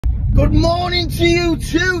Good morning to you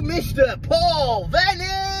too, Mr. Paul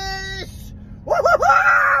Venis!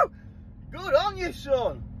 Woo-hoo-hoo! Good on you,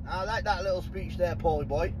 son. I like that little speech there, Paulie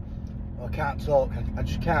boy. I can't talk. I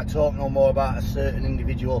just can't talk no more about a certain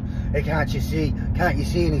individual. Hey, can't you see? Can't you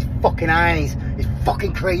see in his fucking eyes? He's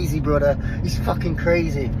fucking crazy, brother. He's fucking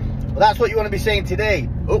crazy. Well, that's what you want to be saying today.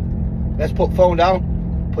 Oh, let's put phone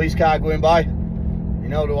down. Police car going by. You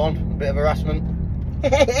know the one. A bit of harassment.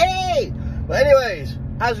 Hey! But anyways,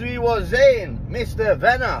 as we were saying, Mr.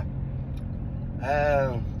 Venner.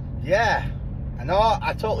 Yeah. I know,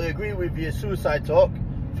 I totally agree with your suicide talk.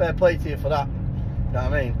 Fair play to you for that. You know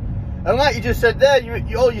what I mean? And like you just said there,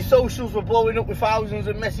 all your socials were blowing up with thousands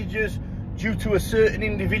of messages due to a certain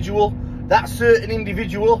individual. That certain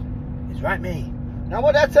individual is right me. Now,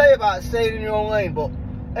 what did I tell you about staying in your own lane? But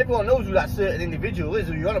everyone knows who that certain individual is,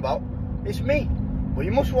 who you're on about. It's me. But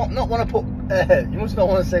you must not want to put, you must not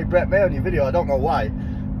want to say Brett May on your video. I don't know why.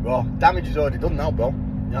 Well, damage is already done now, bro. You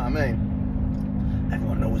know what I mean?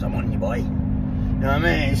 Everyone knows I'm on you, boy. You know what I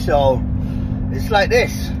mean? So, it's like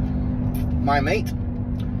this, my mate.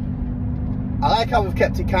 I like how we've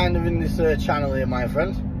kept it kind of in this channel here, my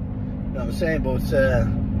friend. You know what I'm saying? But,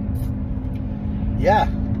 yeah.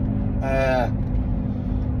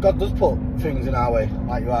 God does put things in our way,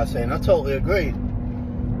 like you are saying. I totally agree.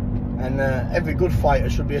 And every good fighter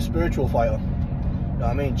should be a spiritual fighter. You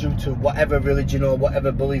know what I mean? Due to whatever religion or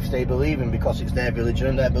whatever beliefs they believe in, because it's their religion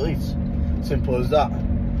and their beliefs. Simple as that. You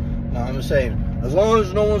know what I'm saying? As long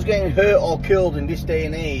as no one's getting hurt or killed in this day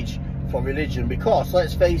and age for religion, because,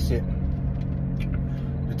 let's face it,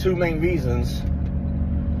 the two main reasons,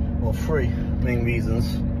 or three main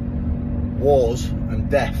reasons, wars and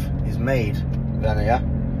death is made, then, yeah,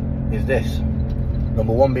 is this.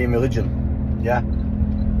 Number one being religion, yeah.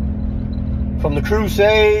 From the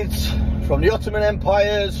Crusades, from the Ottoman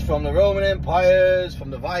empires, from the Roman empires,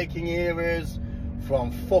 from the Viking eras,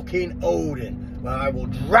 from fucking Odin, where I will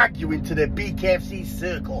drag you into the BKFC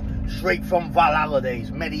circle, straight from Valhalla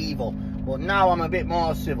days, medieval. But now I'm a bit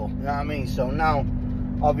more civil, you know what I mean? So now,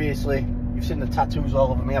 obviously, you've seen the tattoos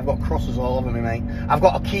all over me. I've got crosses all over me, mate. I've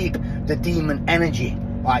got to keep the demon energy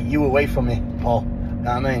like you away from me, Paul. You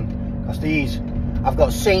know what I mean? Because these, I've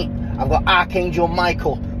got Archangel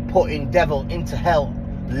Michael putting devil into hell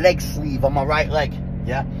leg sleeve on my right leg,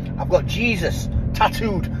 yeah? I've got Jesus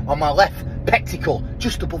tattooed on my left pecticle,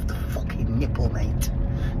 just above the fucking nipple, mate.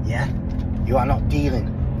 Yeah? You are not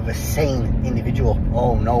dealing with a sane individual.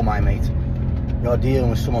 Oh no, my mate. You're dealing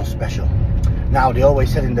with someone special. Now, they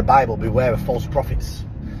always said in the Bible, beware of false prophets.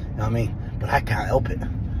 You know what I mean? But I can't help it.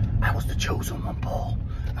 I was the chosen one, Paul.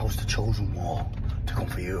 I was the chosen one to come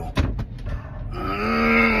for you.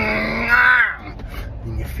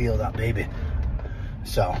 And you feel that, baby.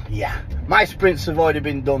 So, yeah. My sprints have already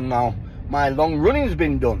been done now. My long running's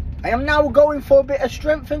been done. I am now going for a bit of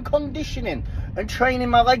strength and conditioning and training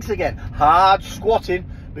my legs again. Hard squatting,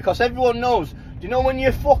 because everyone knows. Do you know when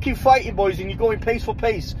you're fucking fighting, boys, and you're going pace for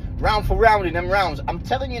pace, round for round in them rounds? I'm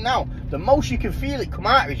telling you now, the most you can feel it come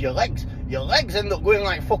out is your legs. Your legs end up going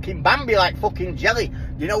like fucking Bambi, like fucking jelly.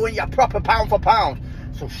 You know, when you're proper pound for pound.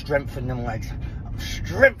 So strengthen them legs. I'm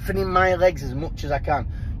strengthening my legs as much as I can.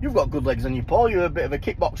 You've got good legs on you, Paul. You're a bit of a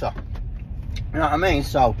kickboxer. You know what I mean?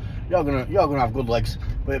 So you're gonna have good legs.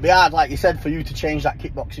 But it'd be hard, like you said, for you to change that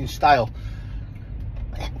kickboxing style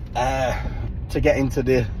to get into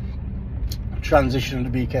the transition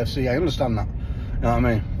of the BKFC. I understand that. You know what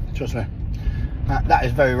I mean? Trust me. That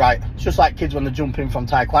is very right. It's just like kids when they jump in from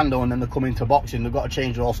Taekwondo and then they come into boxing, they've got to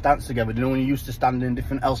change their whole stance together. You know, when you're used to standing in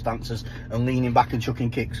different L stances and leaning back and chucking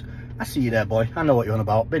kicks. I see you there, boy. I know what you're on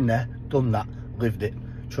about. Been there, done that, lived it.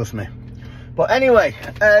 Trust me. But anyway,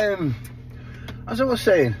 as I was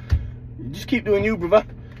saying, just keep doing you, brother.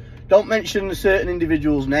 Don't mention a certain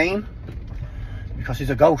individual's name, because he's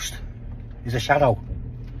a ghost. He's a shadow.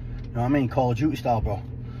 You know what I mean? Call of Duty style, bro.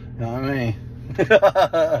 You know what I mean?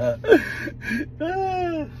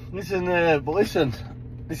 Listen, but listen,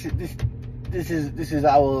 this is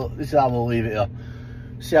how we'll leave it here.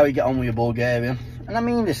 See how you get on with your Bulgarian. And I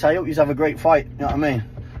mean this, I hope you have a great fight, you know what I mean?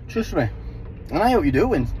 Trust me. And I hope you do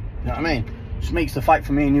win, you know what I mean? Just makes the fight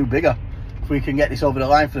for me and you bigger. If we can get this over the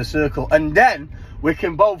line for the circle. And then we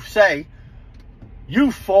can both say,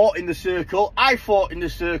 you fought in the circle, I fought in the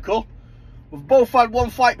circle. We've both had one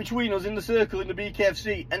fight between us in the circle in the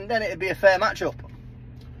BKFC, and then it'd be a fair matchup.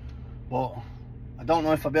 But I don't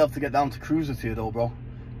know if I'll be able to get down to cruiser to you though, bro.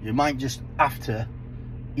 You might just have to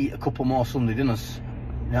eat a couple more Sunday dinners.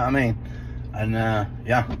 You know what I mean? And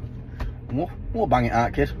yeah, we'll bang it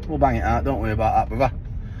out, kid. We'll bang it out. Don't worry about that, brother. You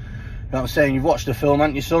know what I'm saying? You've watched the film,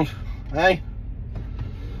 haven't you, son? Hey?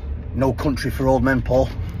 No Country for Old Men, Paul.